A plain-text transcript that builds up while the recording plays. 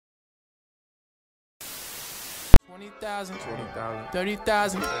20,000,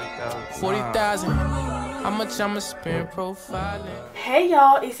 30,000, 40,000. How much I'ma spend profiling? Hey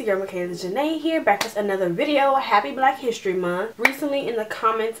y'all, it's your girl Michaela Janae here, back with another video. Happy Black History Month. Recently in the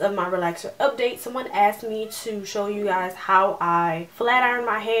comments of my relaxer update, someone asked me to show you guys how I flat iron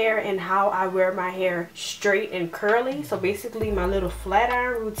my hair and how I wear my hair straight and curly. So basically my little flat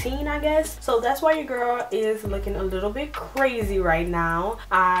iron routine, I guess. So that's why your girl is looking a little bit crazy right now.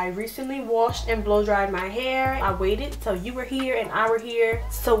 I recently washed and blow dried my hair. I waited till you were here and I were here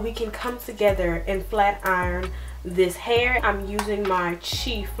so we can come together and flat iron this hair. I'm using my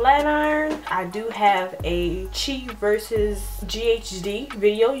Chi flat iron. I do have a Chi versus GHD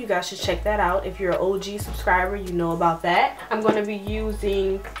video. You guys should check that out. If you're an OG subscriber, you know about that. I'm going to be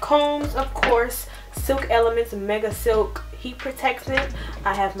using combs, of course, Silk Elements Mega Silk Heat Protectant.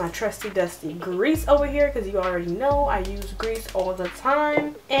 I have my trusty dusty grease over here because you already know I use grease all the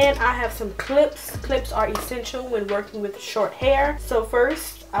time. And I have some clips. Clips are essential when working with short hair. So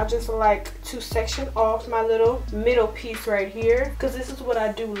first, I just like to section off my little middle piece right here because this is what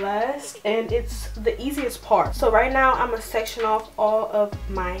I do last and it's the easiest part. So right now I'm gonna section off all of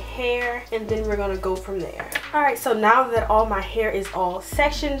my hair and then we're gonna go from there. Alright, so now that all my hair is all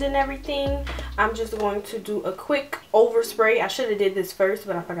sectioned and everything, I'm just going to do a quick overspray. I should have did this first,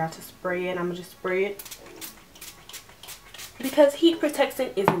 but I forgot to spray it. I'm gonna just spray it. Because heat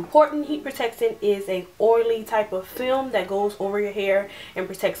protectant is important. Heat protectant is a oily type of film that goes over your hair and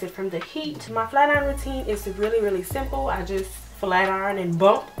protects it from the heat. My flat iron routine is really simple. I just flat iron and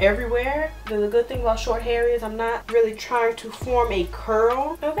bump everywhere. The good thing about short hair is I'm not really trying to form a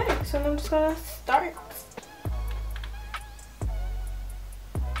curl. Okay, so I'm just gonna start.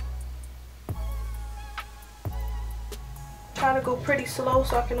 Try to go pretty slow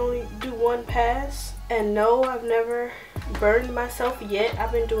so I can only do one pass. And no, I've never burned myself yet.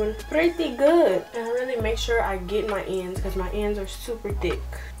 I've been doing pretty good. And I really make sure I get my ends because my ends are super thick.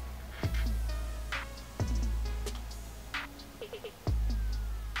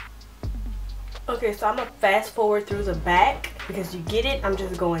 Okay, so I'm gonna fast forward through the back because you get it. I'm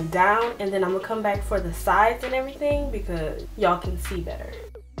just going down and then I'm gonna come back for the sides and everything because y'all can see better.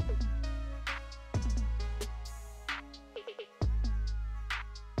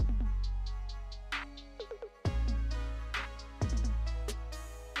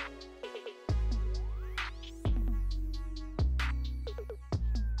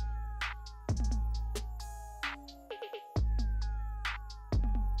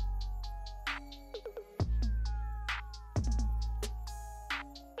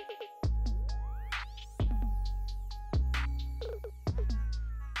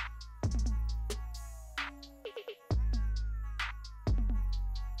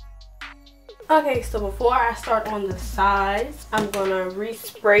 Okay, so before I start on the sides, I'm gonna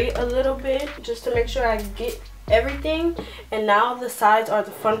respray a little bit just to make sure I get everything. And now the sides are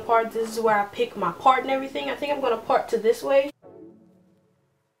the fun part. This is where I pick my part and everything. I think I'm gonna part to this way.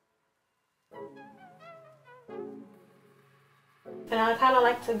 And I kind of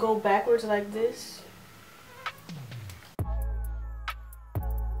like to go backwards like this.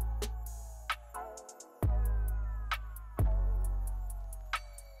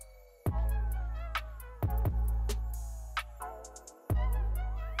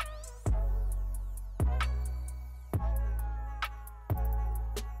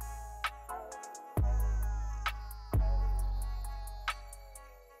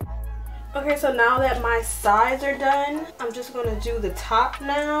 Okay, so now that my sides are done, I'm just going to do the top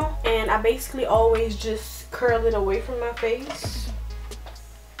now. And I basically always just curl it away from my face.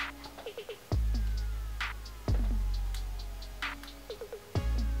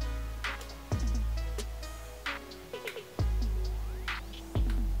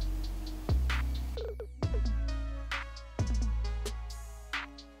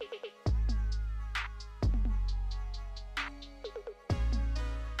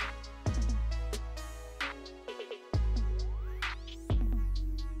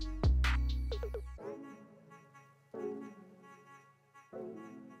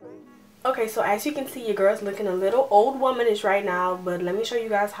 Okay, so as you can see, your girl's looking a little old womanish right now, but let me show you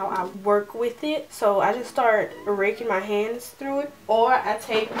guys how I work with it. So I just start raking my hands through it, or I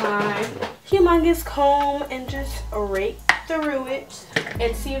take my humongous comb and just rake through it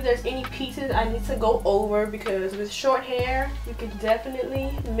and see if there's any pieces I need to go over, because with short hair you can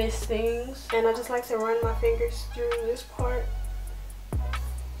definitely miss things. And I just like to run my fingers through this part.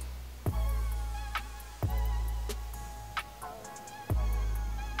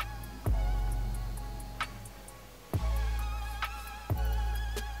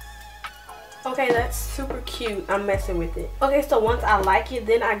 Okay, that's super cute. I'm messing with it. Okay, so once I like it,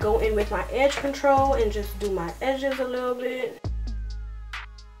 then I go in with my edge control and just do my edges a little bit.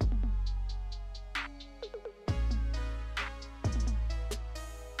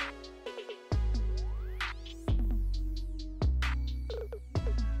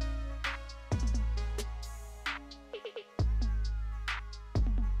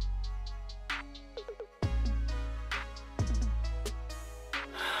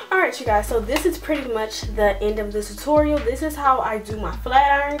 Alright you guys, so this is pretty much the end of the tutorial. This is how I do my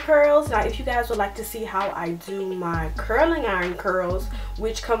flat iron curls. Now if you guys would like to see how I do my curling iron curls,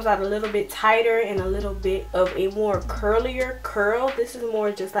 which comes out a little bit tighter and a little bit of a more curlier curl, this is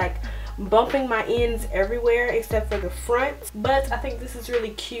more just like bumping my ends everywhere except for the front. But I think this is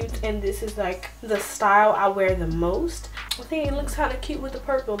really cute and this is like the style I wear the most. I think it looks kind of cute with the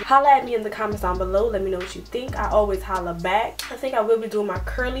purple. Holla at me in the comments down below. Let me know what you think. I always holla back. I think I will be doing my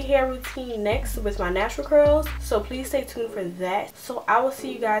curly hair routine next with my natural curls, so please stay tuned for that. So I will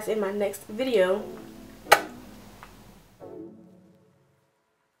see you guys in my next video.